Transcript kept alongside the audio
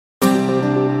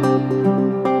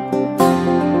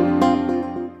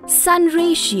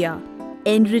Sunraysia,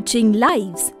 enriching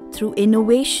lives through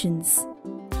innovations.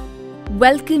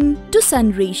 Welcome to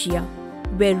Sunraysia,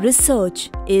 where research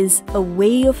is a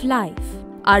way of life.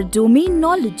 Our domain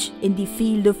knowledge in the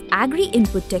field of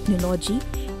agri-input technology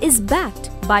is backed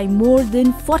by more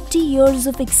than 40 years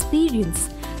of experience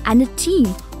and a team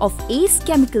of ace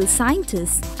chemical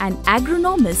scientists and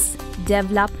agronomists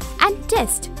develop and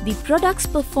test the product's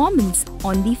performance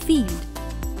on the field.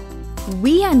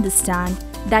 We understand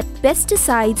that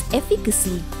pesticides'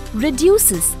 efficacy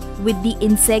reduces with the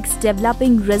insects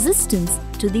developing resistance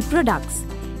to the products.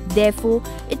 Therefore,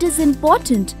 it is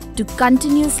important to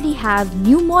continuously have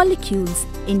new molecules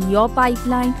in your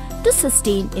pipeline to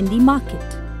sustain in the market.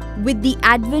 With the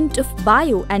advent of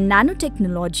bio and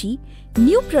nanotechnology,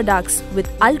 new products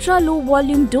with ultra-low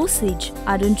volume dosage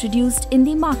are introduced in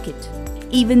the market.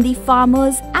 Even the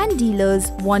farmers and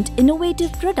dealers want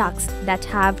innovative products that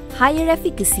have higher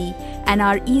efficacy and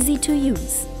are easy to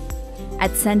use.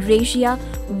 At Sunraysia,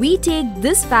 we take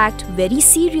this fact very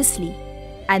seriously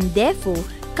and therefore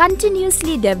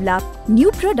continuously develop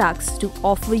new products to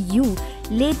offer you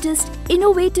latest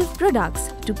innovative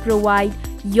products to provide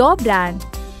your brand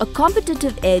a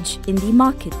competitive edge in the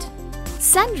market.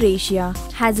 Sunraysia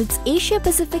has its Asia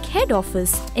Pacific head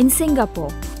office in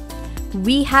Singapore.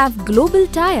 We have global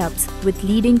tie-ups with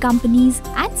leading companies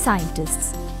and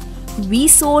scientists. We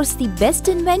source the best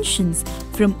inventions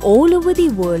from all over the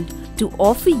world to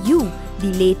offer you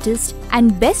the latest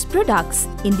and best products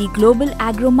in the global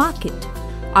agro market.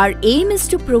 Our aim is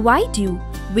to provide you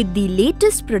with the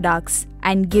latest products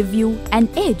and give you an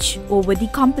edge over the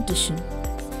competition.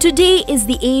 Today is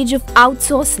the age of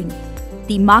outsourcing.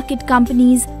 The market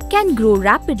companies can grow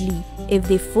rapidly if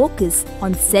they focus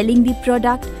on selling the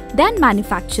product than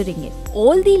manufacturing it.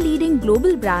 All the leading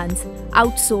global brands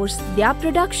outsource their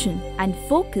production and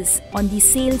focus on the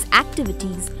sales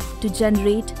activities to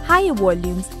generate higher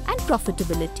volumes and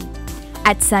profitability.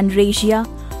 At Sunraysia,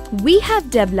 we have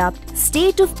developed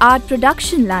state-of-art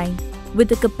production line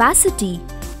with a capacity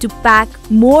to pack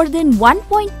more than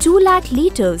 1.2 lakh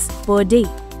liters per day.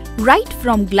 Right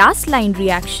from glass line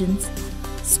reactions,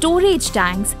 storage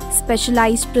tanks,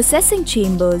 specialized processing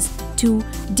chambers to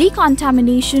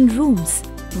decontamination rooms,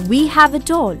 we have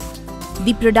it all.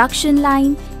 The production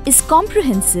line is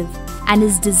comprehensive and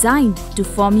is designed to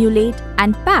formulate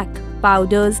and pack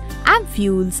powders,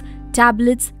 ampoules,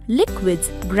 tablets, liquids,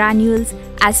 granules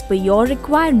as per your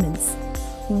requirements.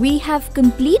 We have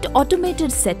complete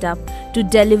automated setup to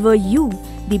deliver you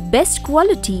the best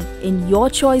quality in your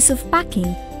choice of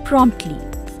packing promptly.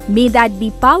 May that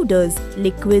be powders,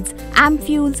 liquids,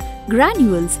 ampoules,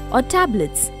 granules or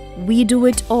tablets. We do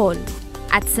it all.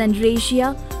 At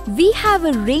Sunraysia, we have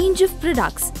a range of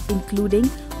products including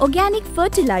organic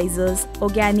fertilizers,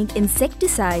 organic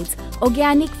insecticides,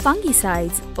 organic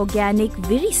fungicides, organic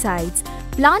viricides,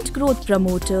 plant growth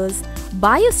promoters,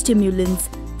 biostimulants,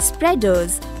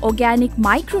 spreaders, organic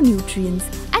micronutrients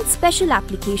and special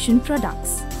application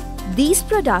products. These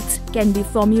products can be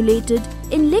formulated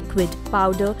in liquid,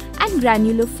 powder and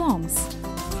granular forms.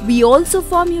 We also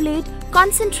formulate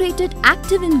concentrated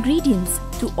active ingredients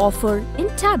to offer in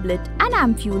tablet and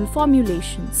ampoule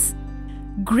formulations.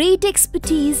 Great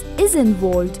expertise is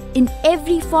involved in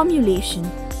every formulation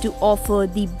to offer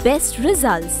the best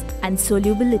results and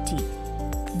solubility,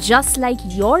 just like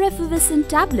your effervescent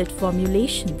tablet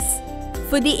formulations.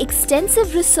 For the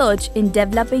extensive research in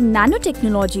developing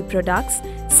nanotechnology products,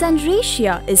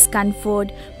 Sunraysia is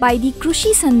conferred by the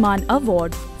Krishi Samman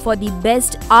Award for the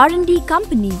best R&D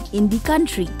company in the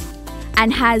country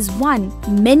and has won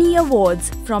many awards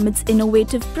from its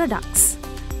innovative products.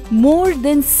 More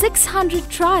than 600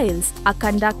 trials are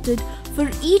conducted for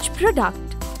each product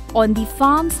on the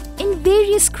farms in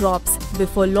various crops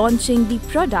before launching the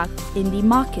product in the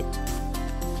market.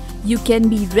 You can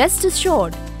be rest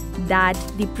assured that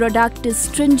the product is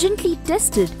stringently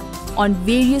tested on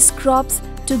various crops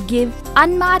to give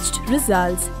unmatched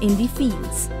results in the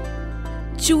fields.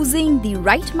 Choosing the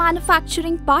right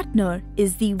manufacturing partner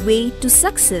is the way to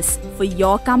success for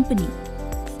your company.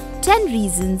 10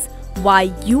 reasons why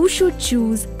you should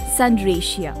choose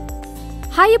Sunraysia.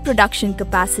 Higher production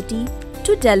capacity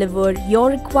to deliver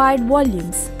your required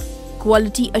volumes.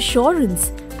 Quality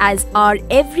assurance, as our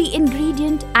every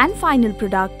ingredient and final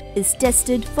product is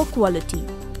tested for quality.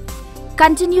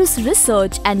 Continuous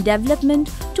research and development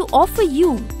to offer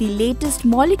you the latest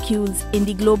molecules in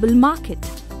the global market.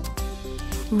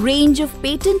 Range of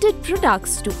patented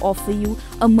products to offer you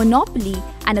a monopoly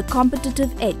and a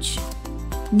competitive edge.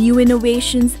 New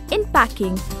innovations in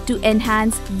packing to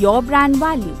enhance your brand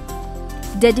value.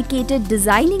 Dedicated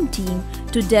designing team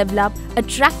to develop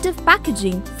attractive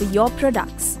packaging for your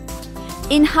products.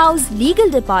 In-house legal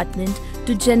department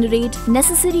to generate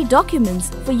necessary documents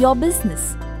for your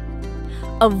business.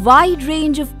 A wide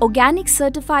range of organic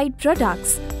certified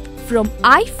products from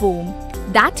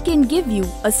iFoam that can give you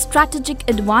a strategic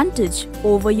advantage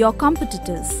over your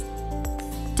competitors.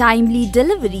 Timely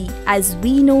delivery, as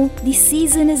we know the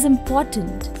season is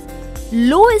important.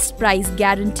 Lowest price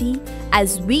guarantee,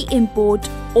 as we import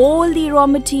all the raw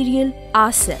material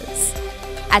ourselves.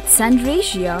 At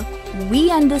Sunraysia,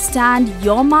 we understand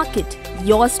your market,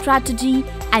 your strategy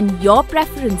and your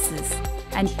preferences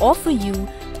and offer you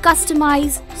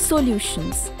customized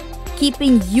solutions,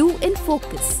 keeping you in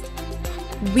focus.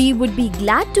 We would be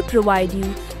glad to provide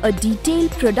you a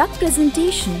detailed product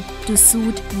presentation to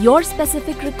suit your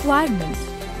specific requirement.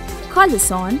 Call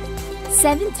us on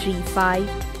 735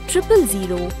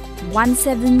 000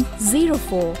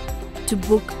 1704 to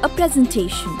book a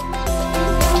presentation.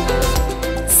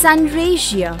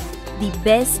 Sunraysia, the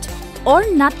best or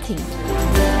nothing.